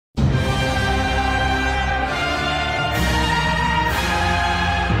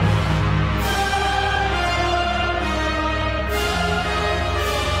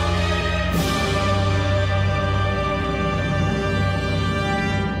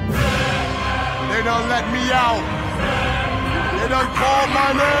They done let me out. They done called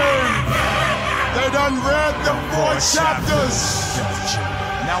my name. They done read the 4 chapters.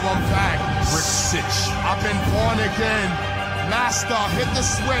 Now I'm back. I've been born again. Master, hit the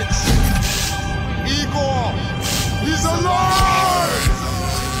switch. Igor, he's alive.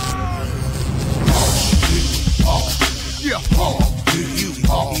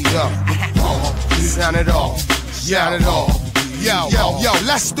 Sound it off. Sound it off. Yo,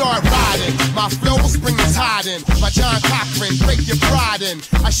 let's start riding. My flows bring the tide in. My John Cochran, break your pride in.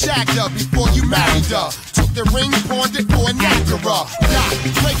 I shagged her before you married her. Took the ring, pawned it for an Acura.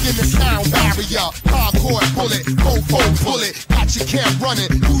 Breaking the sound barrier. Hardcore bullet, go bullet. Got your camp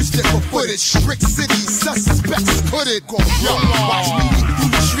running, used it for footage. Strict city, suspects could it. Yo, watch me leap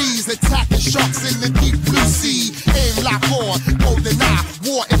through trees, attacking sharks in the deep blue sea. Aim lock on, Goldeneye,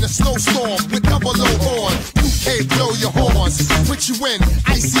 war in a snowstorm with double O on. UK blow your horns. Put you in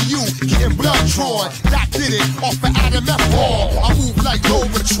I.C.U, getting blood drawn. That did it off of Adam F. I move like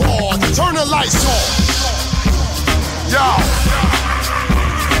Robotron. Turn the lights on. Yo.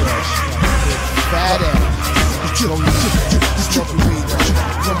 Fat ass.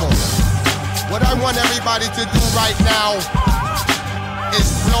 Come on. What I want everybody to do right now is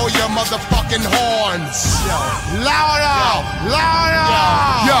blow your motherfucking horns. Louder! Louder!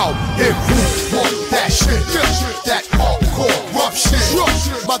 Yo, if you want that shit, that hardcore rough shit,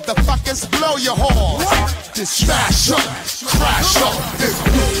 motherfuckers blow your horns. Just smash up, crash up. If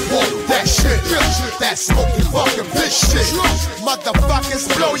you want that shit, that smoking fucking bitch shit, motherfuckers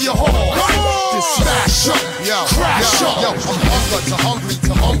blow your horns. Just smash up, crash up. Yo, I'm hungry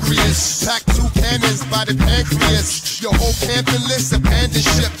to hungriest. Pack 2 cannons by the pancreas. Your whole camping list abandoned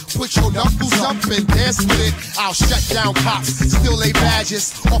ship. Put your knuckles up and dance with it. I'll shut down cops, still lay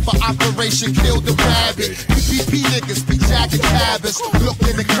badges. Off of Operation Kill the Rabbit. PPP niggas be jagged cabbers. Look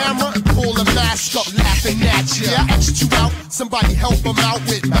in the camera and pull a mask up, laughing at you. I asked you out, somebody help them out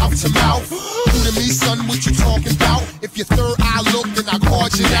with mouth to mouth. Do to me, son, what you talking about? If your third eye look, then I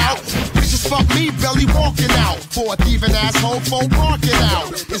called you out. Bitches fuck me, belly walking out. For a thieving asshole, phone barking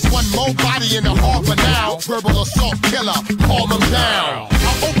out. There's one more body in the harbor now. Verbal assault killer, calm him down.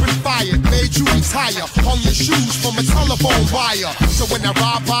 I opened fire, made you retire. Hung your shoes from a telephone wire. So when I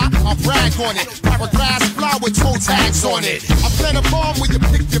ride by, I brag on it. Paragraphs fly with toe tags on it. I plant a bomb when you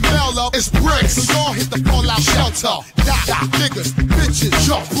pick your mail up. It's bricks, so y'all hit the fallout shelter. Die, niggas, bitches,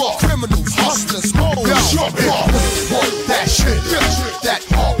 jump off. Criminals, hustlers, hoes, jump off. That shit, that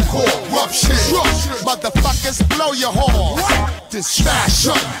hardcore rough shit. Motherfuckers blow your horns. Then smash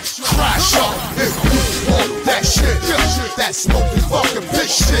up, crash up. If you want that shit, that smoking fucking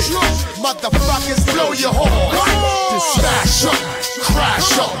bitch shit, motherfuckers blow your horns. Then smash up,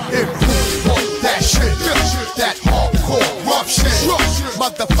 crash up. If you want that shit, that hardcore rough shit,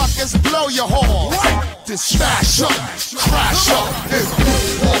 motherfuckers blow your horns. Then smash up, crash up. If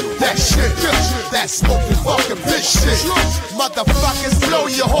you want that shit, that smoking fucking bitch shit, motherfuckers blow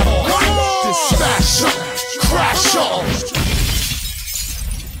your horns. Then smash up, crash up.